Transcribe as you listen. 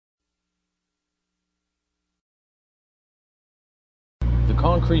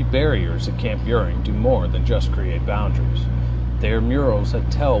concrete barriers at Camp Buring do more than just create boundaries. They are murals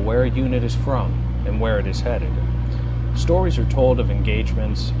that tell where a unit is from and where it is headed. Stories are told of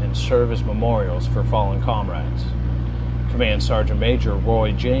engagements and serve as memorials for fallen comrades. Command Sergeant Major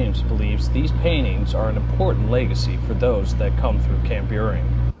Roy James believes these paintings are an important legacy for those that come through Camp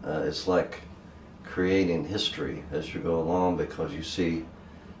Buring. It's like creating history as you go along, because you see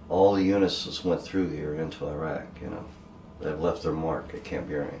all the units that went through here into Iraq, they've left their mark at Camp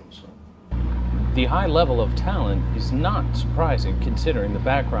Buring. So. The high level of talent is not surprising considering the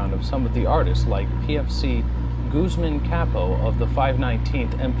background of some of the artists like PFC Guzman Capo of the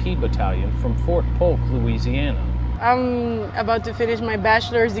 519th MP Battalion from Fort Polk, Louisiana. I'm about to finish my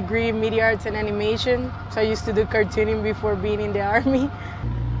bachelor's degree in media arts and animation, so I used to do cartooning before being in the Army.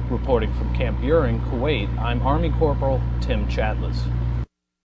 Reporting from Camp Buring, Kuwait, I'm Army Corporal Tim Chatlis.